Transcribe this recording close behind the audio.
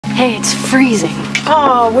Hey, it's freezing.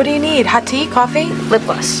 Oh, what do you need? Hot tea, coffee? Lip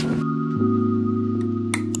gloss.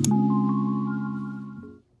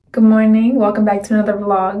 Good morning, welcome back to another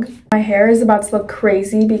vlog. My hair is about to look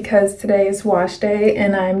crazy because today is wash day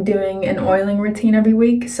and I'm doing an oiling routine every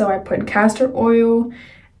week. So I put castor oil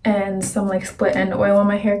and some like split end oil on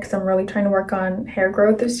my hair because I'm really trying to work on hair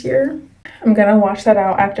growth this year. I'm gonna wash that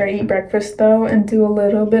out after I eat breakfast though and do a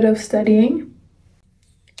little bit of studying.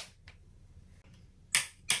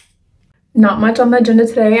 Not much on the agenda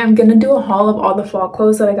today. I'm gonna do a haul of all the fall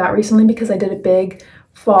clothes that I got recently because I did a big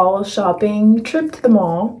fall shopping trip to the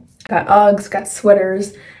mall. Got Uggs, got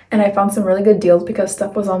sweaters, and I found some really good deals because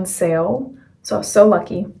stuff was on sale. So I was so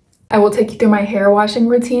lucky. I will take you through my hair washing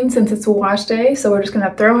routine since it's a wash day. So we're just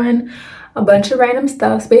gonna throw in a bunch of random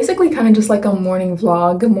stuff. Basically kind of just like a morning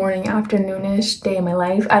vlog, morning, afternoonish, day in my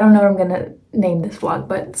life. I don't know what I'm gonna name this vlog,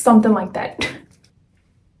 but something like that.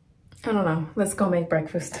 I don't know. Let's go make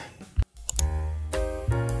breakfast.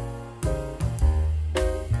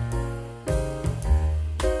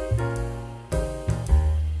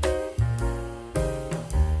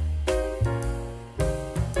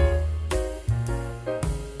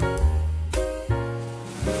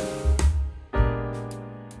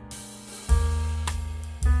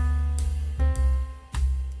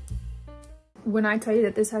 When I tell you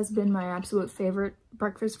that this has been my absolute favorite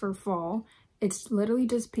breakfast for fall, it's literally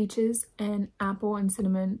just peaches and apple and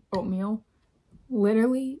cinnamon oatmeal.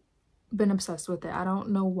 Literally been obsessed with it. I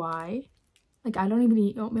don't know why. Like, I don't even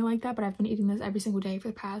eat oatmeal like that, but I've been eating this every single day for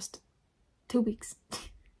the past 2 weeks.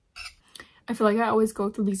 I feel like I always go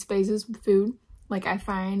through these phases with food. Like, I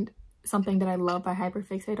find something that I love, I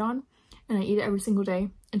hyperfixate on, and I eat it every single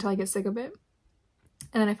day until I get sick of it.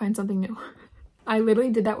 And then I find something new. I literally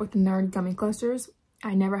did that with the Nerd gummy clusters.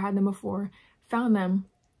 I never had them before. Found them,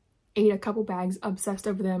 ate a couple bags, obsessed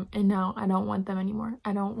over them, and now I don't want them anymore.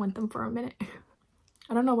 I don't want them for a minute.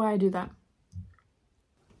 I don't know why I do that.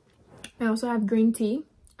 I also have green tea.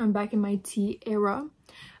 I'm back in my tea era.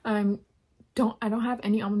 I don't have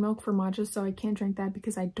any almond milk for matcha, so I can't drink that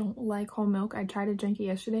because I don't like whole milk. I tried to drink it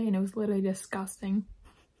yesterday and it was literally disgusting.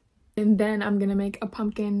 And then I'm gonna make a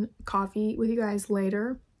pumpkin coffee with you guys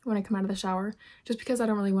later when I come out of the shower, just because I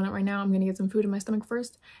don't really want it right now. I'm gonna get some food in my stomach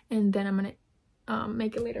first and then I'm gonna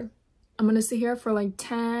make it later. I'm gonna sit here for like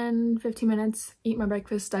 10-15 minutes, eat my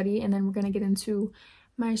breakfast, study, and then we're gonna get into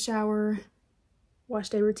my shower wash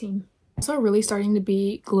day routine. It's also really starting to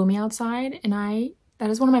be gloomy outside, and that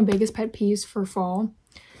is one of my biggest pet peeves for fall.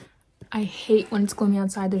 I hate when it's gloomy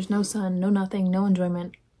outside. There's no sun, no nothing, no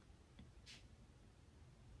enjoyment.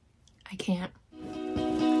 I can't.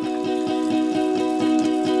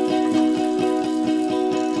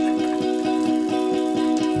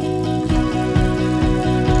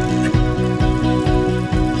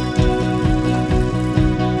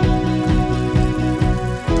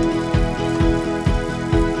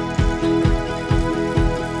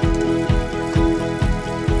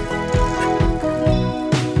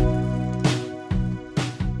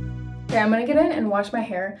 I'm gonna get in and wash my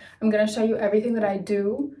hair. I'm gonna show you everything that I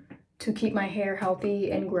do to keep my hair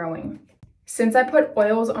healthy and growing. Since I put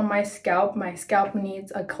oils on my scalp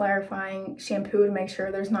needs a clarifying shampoo to make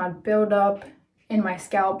sure there's not buildup in my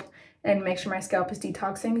scalp and make sure my scalp is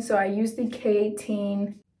detoxing. So I use the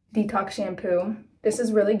K18 detox shampoo. This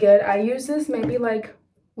is really good. I use this maybe like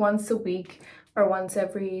once a week or once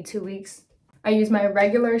every 2 weeks. I use my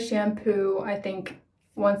regular shampoo, I think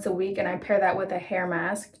once a week, and I pair that with a hair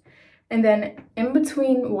mask. And then in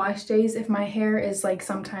between wash days, if my hair is like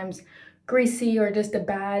sometimes greasy or just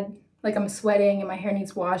like I'm sweating and my hair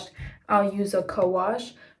needs washed, I'll use a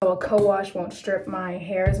co-wash. So a co-wash won't strip my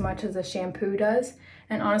hair as much as a shampoo does.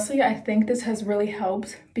 And honestly, I think this has really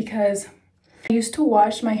helped because I used to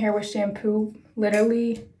wash my hair with shampoo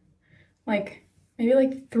literally like maybe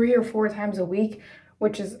like 3 or 4 times a week,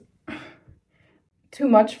 which is too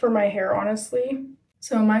much for my hair, honestly.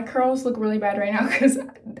 So my curls look really bad right now because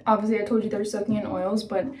obviously I told you they're soaking in oils,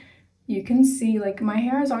 but you can see like my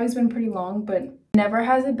hair has always been pretty long, but never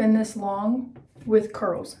has it been this long with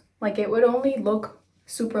curls. Like it would only look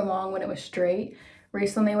super long when it was straight.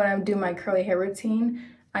 Recently when I would do my curly hair routine,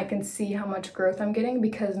 I can see how much growth I'm getting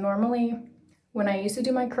because normally when I used to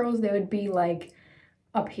do my curls, they would be like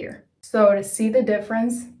up here. So to see the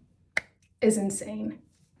difference is insane.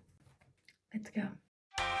 Let's go.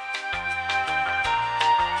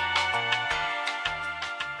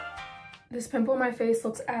 This pimple on my face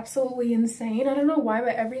looks absolutely insane. I don't know why,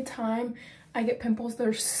 but every time I get pimples,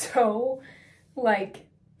 they're so like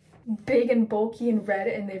big and bulky and red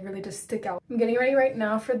and they really just stick out. I'm getting ready right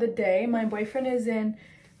now for the day. My boyfriend is in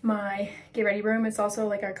my get ready room. It's also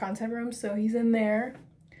like our content room, so he's in there.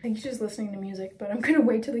 I think he's just listening to music, but I'm gonna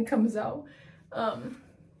wait till he comes out.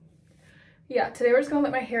 Yeah, today we're just gonna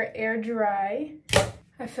let my hair air dry.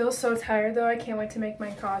 I feel so tired though. I can't wait to make my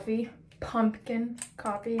coffee. Pumpkin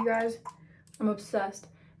coffee, you guys. I'm obsessed.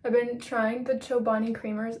 I've been trying the Chobani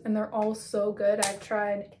creamers and they're all so good. I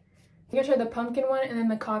think I tried the pumpkin one and then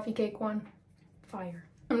the coffee cake one. Fire.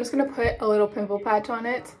 I'm just gonna put a little pimple patch on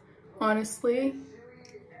it. Honestly,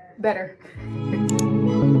 better.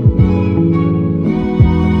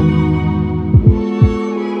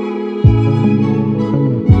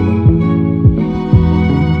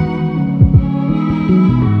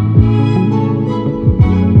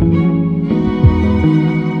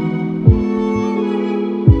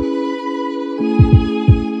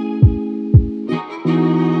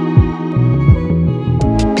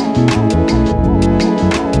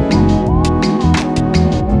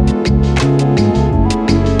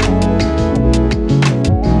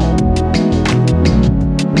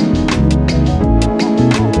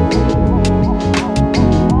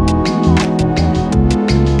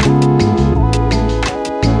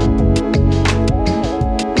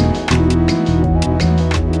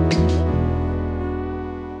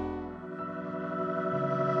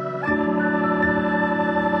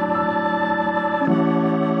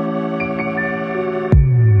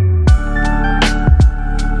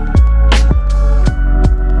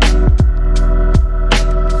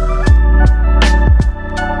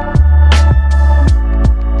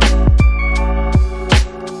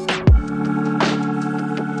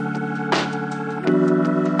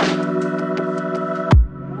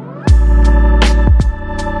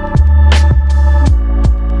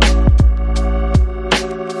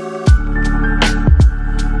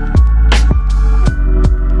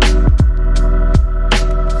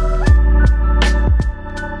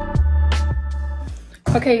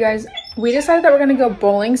 Okay, you guys, we decided that we're gonna go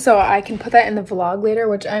bowling so I can put that in the vlog later,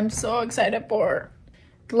 which I'm so excited for.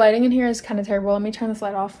 The lighting in here is kind of terrible. Let me turn this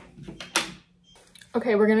light off.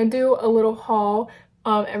 Okay, we're gonna do a little haul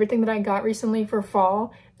of everything that I got recently for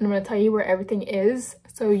fall, and I'm gonna tell you where everything is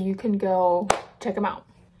so you can go check them out.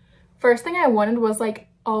 First thing I wanted was like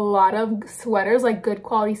a lot of sweaters, like good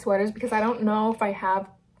quality sweaters, because I don't know if I have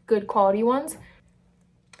good quality ones.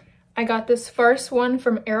 I got this first one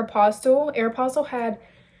from Aeropostale. Aeropostale had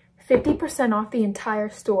 50% off the entire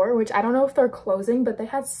store, which I don't know if they're closing, but they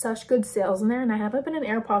had such good sales in there, and I haven't been in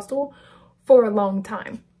Aeropostale for a long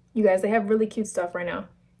time. You guys, they have really cute stuff right now.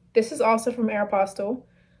 This is also from Aeropostale.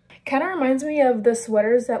 Kind of reminds me of the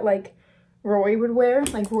sweaters that like Rory would wear,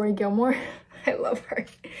 like Rory Gilmore. I love her.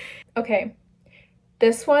 Okay,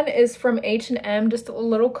 this one is from H&M, just a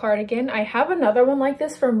little cardigan. I have another one like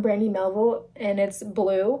this from Brandy Melville, and it's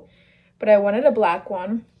blue, but I wanted a black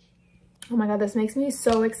one. Oh my god, this makes me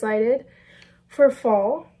so excited for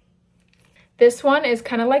fall. This one is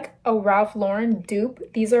kind of like a Ralph Lauren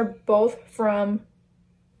dupe. These are both from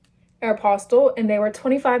Aeropostale, and they were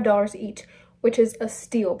 $25 each, which is a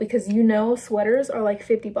steal because you know sweaters are like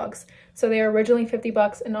 50 bucks. So they were originally 50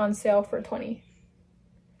 bucks and on sale for 20.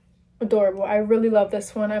 Adorable. I really love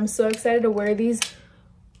this one. I'm so excited to wear these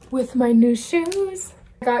with my new shoes.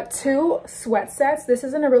 I got two sweat sets. This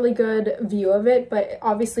isn't a really good view of it, but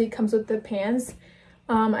obviously it comes with the pants.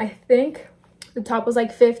 I think the top was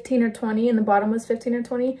like 15 or 20 and the bottom was 15 or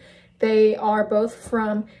 20. They are both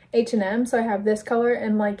from H&M. So I have this color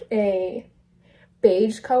and like a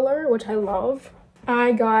beige color, which I love.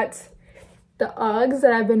 I got the Uggs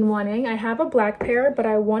that I've been wanting. I have a black pair, but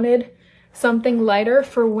I wanted something lighter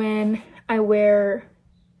for when I wear,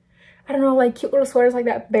 I don't know, like cute little sweaters like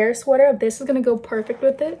that bear sweater. This is gonna go perfect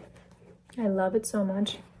with it. I love it so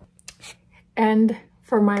much. And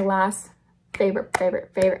for my last favorite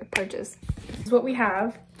purchase, this is what we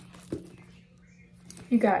have.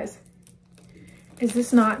 You guys, is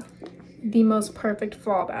this not the most perfect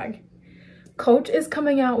fall bag? Coach is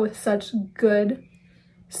coming out with such good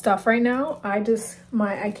stuff right now.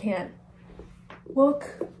 I can't.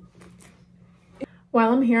 Look.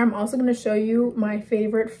 While I'm here, I'm also going to show you my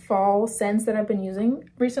favorite fall scents that I've been using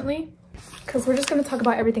recently, because we're just going to talk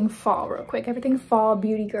about everything fall real quick. Everything fall,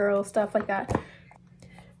 beauty girl, stuff like that.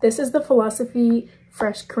 This is the Philosophy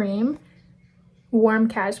Fresh Cream Warm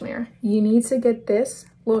Cashmere. You need to get this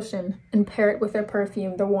lotion and pair it with their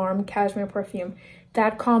perfume, the Warm Cashmere perfume.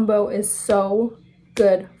 That combo is so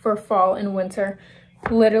good for fall and winter.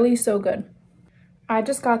 Literally so good. I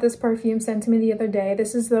just got this perfume sent to me the other day.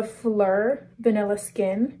 This is the Fleur Vanilla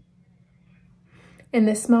Skin. And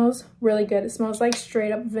this smells really good. It smells like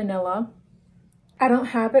straight up vanilla. I don't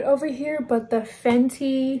have it over here, but the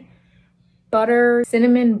Fenty Butter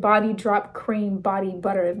Cinnamon Body Drop Cream Body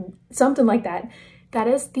Butter, something like that. That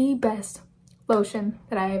is the best lotion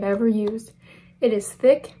that I have ever used. It is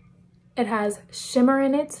thick, it has shimmer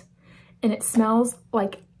in it, and it smells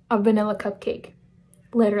like a vanilla cupcake.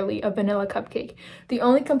 Literally a vanilla cupcake. The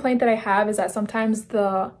only complaint that I have is that sometimes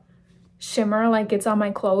the shimmer like gets on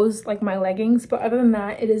my clothes, like my leggings, but other than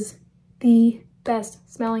that, it is the best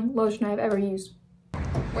smelling lotion I've ever used.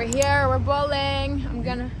 We're here, we're bowling. I'm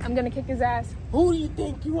gonna kick his ass. Who do you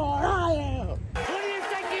think you are? I am. Who do you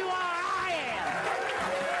think you are? I am.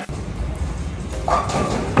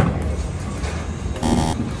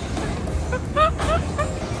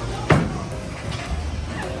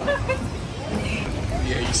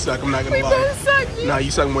 Yeah, you suck. I'm not gonna lie. We both suck. Nah,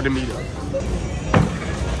 you suck more than me though.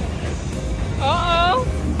 Uh-oh.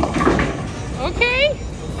 Okay.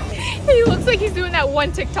 He looks like he's doing that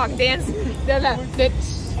one TikTok dance. That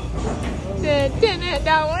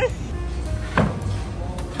one.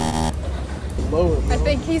 Lower, I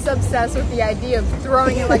think he's obsessed with the idea of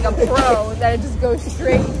throwing it like a pro, that it just goes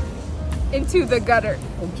straight into the gutter.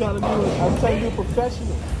 I'm trying to do it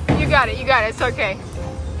professional. You got it, it's okay.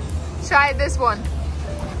 Try this one.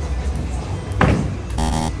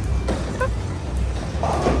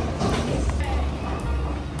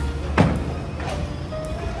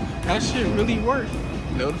 That shit really works.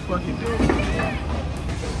 No, the fuck it do.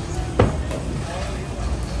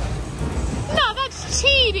 No, that's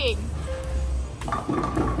cheating.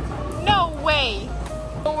 No way.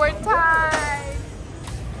 We're tied.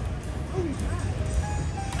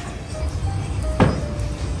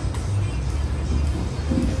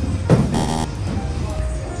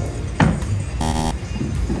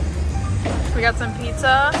 We got some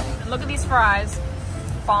pizza, and look at these fries.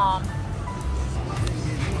 Bomb.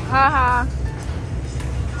 Haha.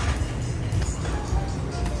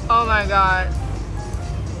 Oh my god.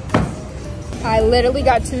 I literally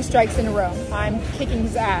got 2 strikes in a row. I'm kicking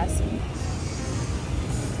his ass.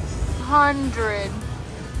 100.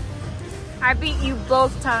 I beat you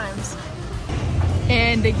both times.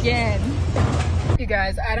 And again. You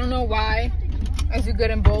guys, I don't know why I do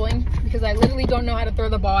good in bowling, because I literally don't know how to throw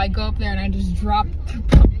the ball. I go up there and I just drop.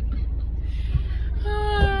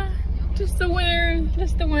 Just the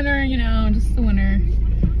winner, you know, just the winner,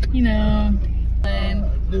 you know. And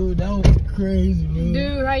dude, that was crazy, dude.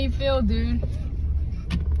 Dude, how you feel, dude?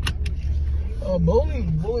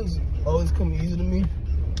 Bowling's always come easy to me.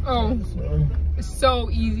 Oh, So, it's so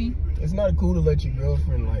easy. it's not cool to let your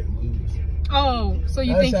girlfriend like lose. Oh, so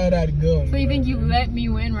you That's think? how that go. So you think you let me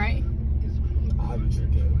win, right?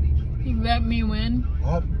 You let me win.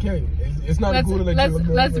 Okay, it's not cool to let your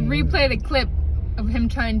girlfriend Let's lose. replay the clip of him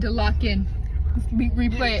trying to lock in.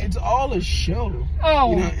 Replay it. It's all a show.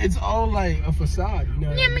 Oh. You know, it's all like a facade. You know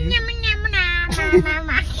what I mean?